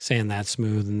 Sand that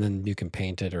smooth, and then you can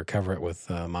paint it or cover it with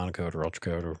Monocoat or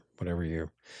Ultracoat or whatever your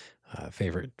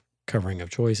favorite covering of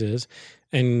choice is,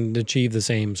 and achieve the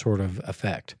same sort of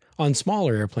effect. On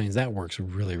smaller airplanes, that works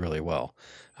really, really well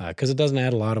because it doesn't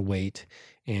add a lot of weight,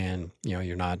 and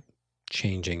you're not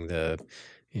changing the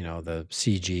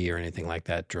CG or anything like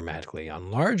that dramatically. On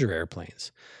larger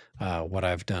airplanes, what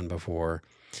I've done before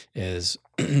is,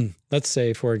 let's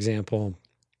say, for example,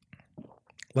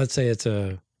 let's say it's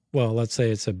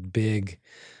a big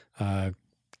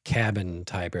cabin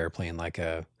type airplane, like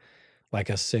a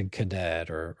Sig Cadet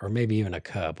or maybe even a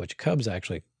Cub, which Cubs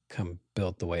actually come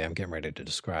built the way I'm getting ready to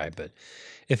describe. But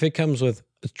if it comes with,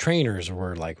 trainers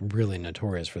were like really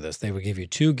notorious for this. They would give you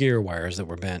 2 gear wires that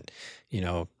were bent,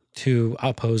 2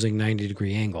 opposing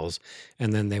 90-degree angles,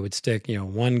 and then they would stick,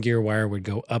 one gear wire would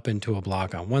go up into a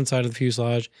block on one side of the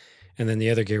fuselage, and then the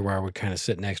other gear wire would kind of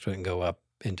sit next to it and go up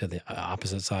into the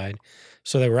opposite side.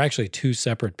 So they were actually 2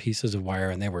 separate pieces of wire,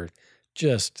 and they were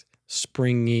just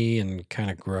springy and kind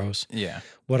of gross. Yeah.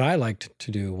 What I liked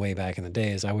to do way back in the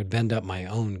day is I would bend up my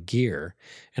own gear,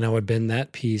 and I would bend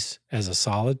that piece as a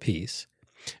solid piece,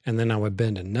 and then I would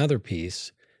bend another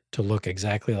piece to look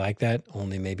exactly like that,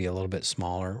 only maybe a little bit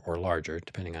smaller or larger,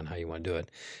 depending on how you want to do it,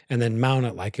 and then mount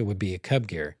it like it would be a Cub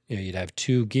gear. You'd have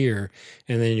 2 gear,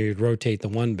 and then you'd rotate the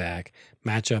one back,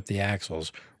 match up the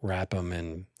axles, wrap them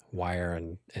in wire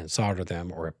and solder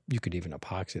them, or you could even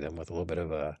epoxy them with a little bit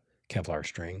of a Kevlar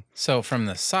string. So from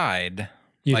the side,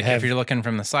 if you're looking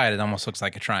from the side, it almost looks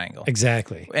like a triangle.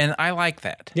 Exactly. And I like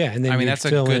that. Yeah, and then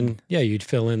you'd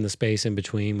fill in the space in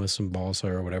between with some balsa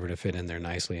or whatever to fit in there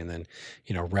nicely, and then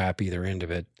wrap either end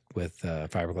of it with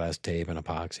fiberglass tape and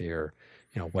epoxy or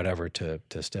whatever to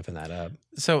stiffen that up.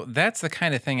 So that's the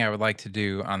kind of thing I would like to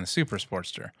do on the Super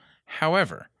Sportster.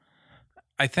 However,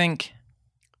 I think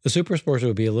the Super Sportster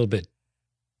would be a little bit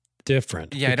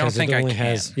different. Yeah, I don't think it only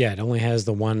has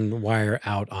the one wire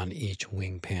out on each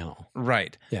wing panel.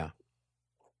 Right. Yeah.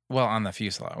 Well, on the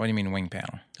fuselage. What do you mean wing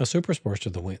panel? A Super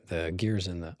Sportster, the gears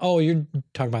in the... Oh, you're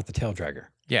talking about the tail dragger.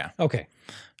 Yeah. Okay.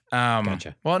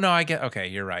 Gotcha. Well, no, okay,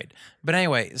 you're right. But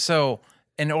anyway, so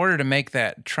in order to make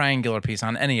that triangular piece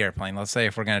on any airplane, let's say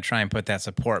if we're going to try and put that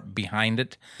support behind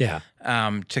it,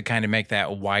 to kind of make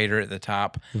that wider at the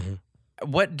top,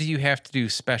 what do you have to do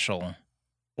special?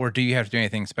 Or do you have to do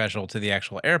anything special to the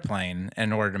actual airplane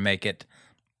in order to make it,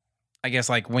 I guess,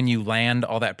 like when you land,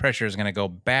 all that pressure is going to go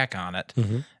back on it.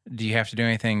 Mm-hmm. Do you have to do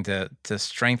anything to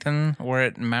strengthen where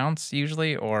it mounts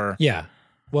usually, or? Yeah.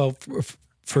 Well,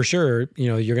 for sure,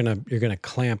 you're gonna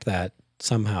clamp that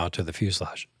somehow to the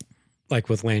fuselage, like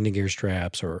with landing gear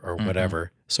straps or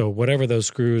whatever. So whatever those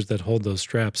screws that hold those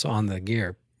straps on the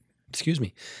gear,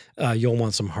 you'll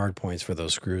want some hard points for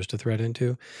those screws to thread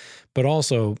into. But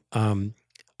also,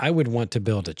 I would want to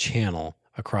build a channel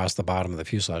across the bottom of the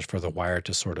fuselage for the wire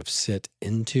to sort of sit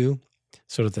into,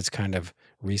 so that it's kind of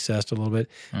recessed a little bit.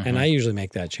 Mm-hmm. And I usually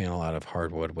make that channel out of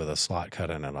hardwood with a slot cut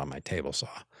in it on my table saw.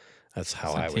 That's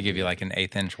how I would. To give you like an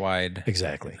 1/8 inch wide.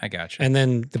 Exactly. I got you. And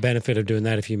then the benefit of doing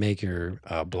that, if you make your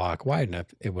block wide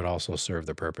enough, it would also serve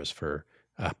the purpose for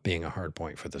being a hard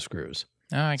point for the screws.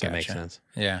 Oh, I got you. That makes sense.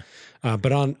 Yeah.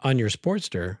 But on your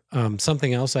Sportster,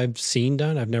 something else I've seen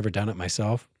done, I've never done it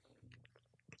myself.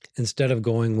 Instead of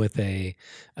going with a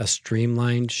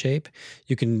streamlined shape,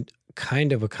 you can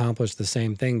kind of accomplish the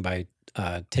same thing by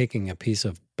taking a piece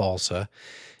of balsa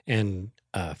and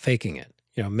faking it.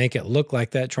 Make it look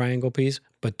like that triangle piece,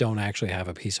 but don't actually have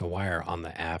a piece of wire on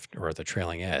the aft or the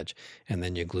trailing edge. And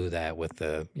then you glue that with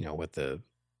the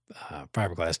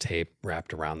fiberglass tape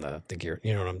wrapped around the gear.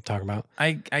 You know what I'm talking about?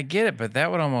 I get it, but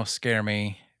that would almost scare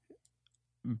me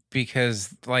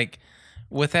because, like,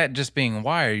 with that just being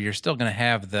wire, you're still going to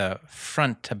have the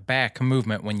front to back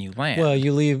movement when you land. Well,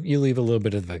 you leave a little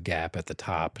bit of a gap at the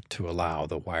top to allow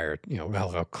the wire,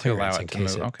 clearance in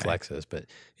case it flexes. But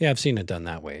yeah, I've seen it done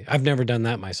that way. I've never done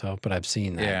that myself, but I've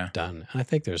seen that done. And I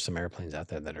think there's some airplanes out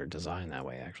there that are designed that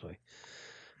way, actually.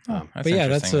 But yeah,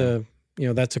 that's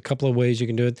that's a couple of ways you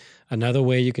can do it. Another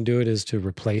way you can do it is to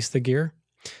replace the gear.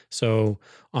 So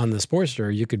on the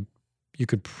Sportster, you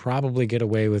could probably get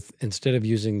away with, instead of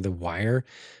using the wire,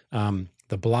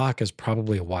 the block is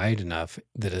probably wide enough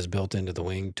that is built into the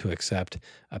wing to accept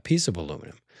a piece of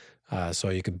aluminum. So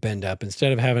you could bend up,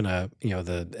 instead of having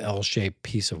the L-shaped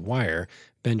piece of wire,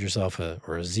 bend yourself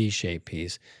or a Z-shaped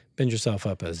piece, bend yourself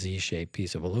up a Z-shaped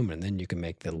piece of aluminum. Then you can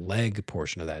make the leg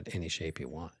portion of that any shape you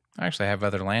want. I actually have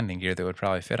other landing gear that would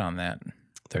probably fit on that.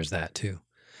 There's that too.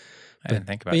 I didn't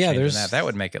think about changing that. That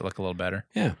would make it look a little better.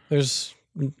 Yeah, there's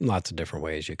lots of different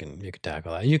ways you could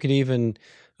tackle that. You could even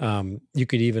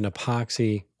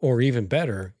epoxy, or even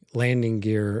better, landing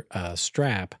gear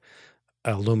strap,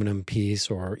 aluminum piece,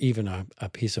 or even a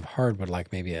piece of hardwood,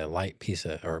 like maybe a piece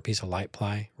of light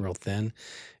ply, real thin,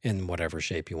 in whatever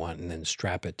shape you want, and then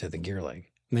strap it to the gear leg.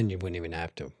 And then you wouldn't even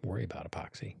have to worry about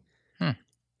epoxy.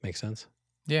 Make sense?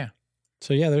 Yeah.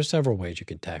 So yeah, there's several ways you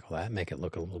could tackle that, make it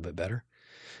look a little bit better.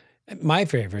 My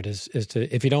favorite is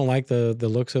to, if you don't like the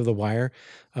looks of the wire,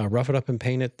 rough it up and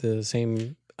paint it the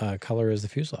same color as the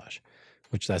fuselage,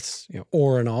 which that's,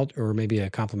 or maybe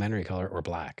a complementary color, or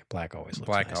black. Black always looks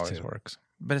nice. Black always works.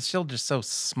 But it's still just so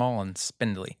small and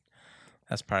spindly.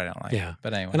 That's part I don't like. Yeah.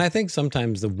 But anyway. And I think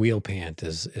sometimes the wheel pant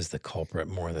is the culprit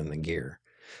more than the gear.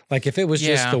 Like if it was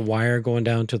just the wire going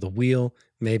down to the wheel,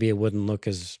 maybe it wouldn't look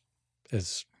as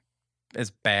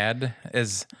bad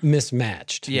as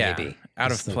mismatched. Maybe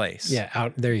out of place. Yeah,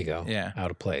 there you go. Yeah, out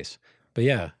of place. But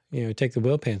yeah, take the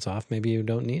wheel pants off. Maybe you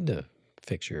don't need to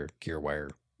fix your gear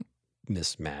wire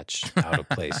mismatched, out of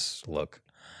place look.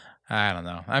 I don't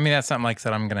know. I mean, that's something like I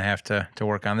said I'm going to have to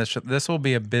work on. This will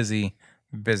be a busy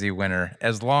winter,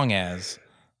 as long as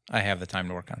I have the time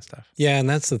to work on stuff. Yeah, and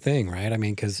that's the thing, right? I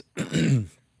mean, because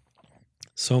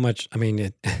so much. I mean,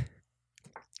 it.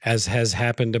 As has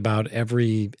happened about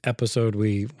every episode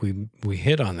we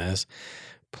hit on this,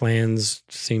 plans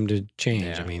seem to change.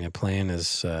 Yeah. I mean, a plan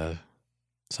is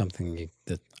something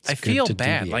that I feel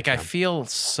bad. Like I feel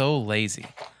so lazy.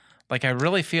 Like I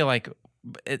really feel like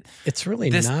it's really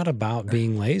not about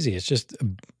being lazy. It's just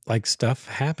like stuff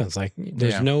happens. Like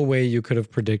there's no way you could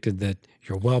have predicted that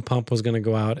your well pump was going to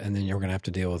go out and then you were going to have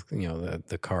to deal with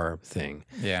the car thing.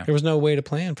 Yeah, there was no way to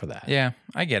plan for that. Yeah,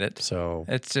 I get it. So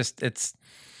it's.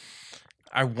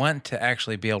 I want to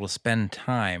actually be able to spend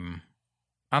time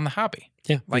on the hobby.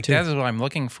 Yeah, like that is what I'm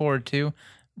looking forward to.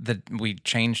 That we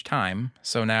changed time,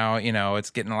 so now it's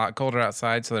getting a lot colder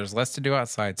outside, so there's less to do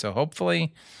outside. So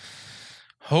hopefully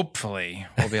we'll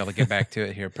be able to get back to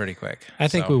it here pretty quick. I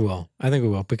think we will.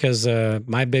 Because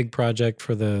my big project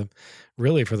for the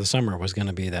summer was going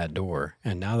to be that door,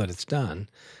 and now that it's done,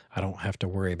 I don't have to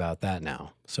worry about that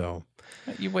now. So.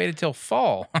 You waited till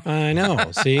fall. I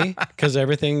know. See, because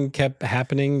everything kept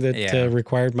happening that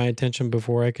required my attention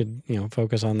before I could,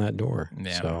 focus on that door.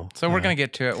 Yeah. So we're gonna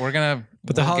get to it.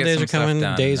 But the holidays are coming.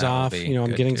 Days off.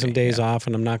 I'm getting some days off,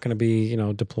 and I'm not going to be,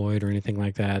 deployed or anything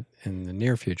like that in the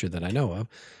near future that I know of.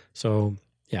 So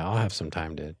yeah, I'll have some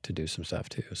time to do some stuff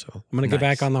too. So I'm going to get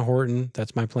back on the Horton.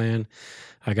 That's my plan.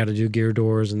 I got to do gear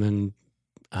doors and then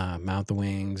mount the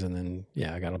wings, and then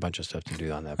I got a bunch of stuff to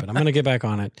do on that. But I'm going to get back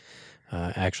on it.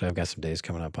 Actually, I've got some days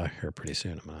coming up here pretty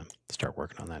soon. I'm going to start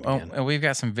working on that again. And we've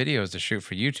got some videos to shoot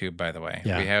for YouTube, by the way.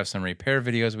 Yeah. We have some repair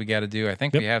videos we got to do. I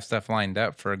think we have stuff lined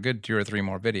up for a good 2 or 3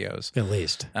 more videos. At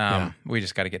least. We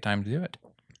just got to get time to do it.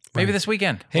 Maybe this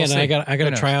weekend. Hey, and I got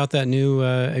to try out that new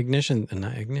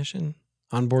ignition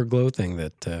onboard glow thing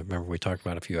that remember we talked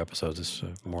about a few episodes.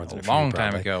 It's more than a long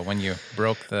time ago when you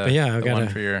broke the one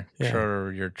for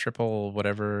your triple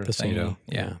whatever the Sato.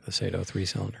 Yeah, the Sato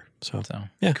 3-cylinder. So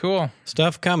yeah, cool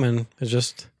stuff coming. It's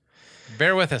just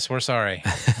bear with us. We're sorry.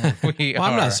 I'm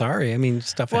not sorry. I mean,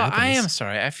 stuff happens. I am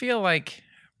sorry. I feel like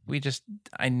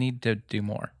I need to do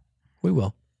more. We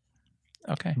will.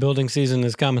 Okay. Building season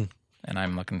is coming. And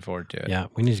I'm looking forward to it. Yeah,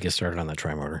 we need to get started on that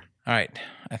tri-motor. All right.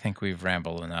 I think we've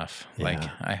rambled enough.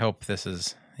 Yeah. I hope this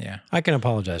is, I can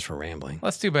apologize for rambling.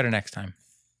 Let's do better next time.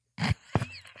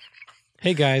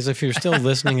 Hey, guys, if you're still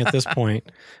listening at this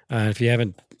point, if you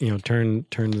haven't, turned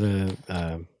the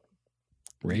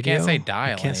radio. You can't say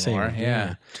dial anymore.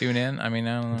 Yeah. Tune in. I mean,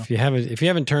 I don't know. If you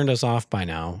haven't turned us off by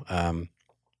now,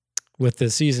 with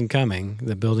the season coming,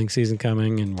 the building season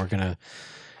coming, and we're going to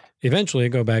eventually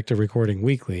go back to recording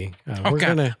weekly. I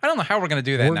don't know how we're going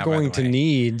to do that now. We're going to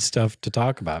need stuff to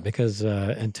talk about because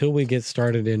until we get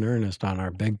started in earnest on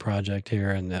our big project here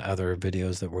and the other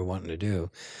videos that we're wanting to do,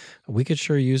 we could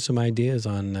sure use some ideas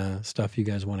on stuff you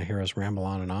guys want to hear us ramble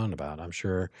on and on about. I'm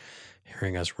sure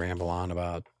hearing us ramble on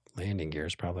about landing gear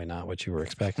is probably not what you were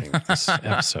expecting with this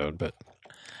episode, but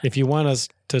If you want us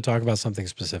to talk about something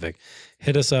specific,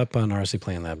 hit us up on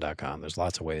rcplanelab.com. There's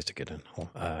lots of ways to get a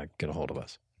hold of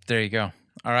us. There you go.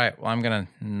 All right. Well, I'm going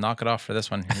to knock it off for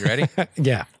this one. You ready?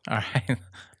 Yeah. All right.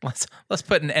 Let's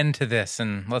put an end to this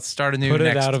and let's start a new Put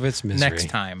it out of its misery. Next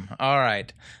time. All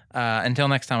right. Until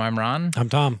next time, I'm Ron. I'm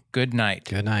Tom. Good night.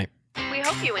 Good night. We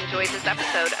hope you enjoyed this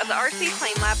episode of the RC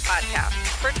Plane Lab podcast.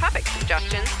 For topic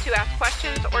suggestions, to ask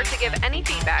questions, or to give any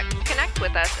feedback, connect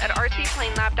with us at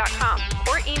rcplanelab.com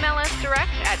or email us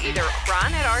direct at either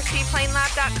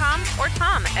ron@rcplanelab.com or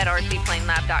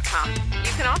tom@rcplanelab.com.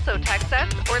 You can also text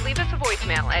us or leave us a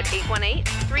voicemail at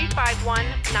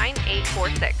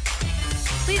 818-351-9846.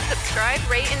 Please subscribe,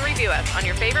 rate, and review us on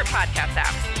your favorite podcast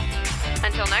app.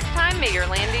 Until next time, may your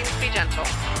landings be gentle.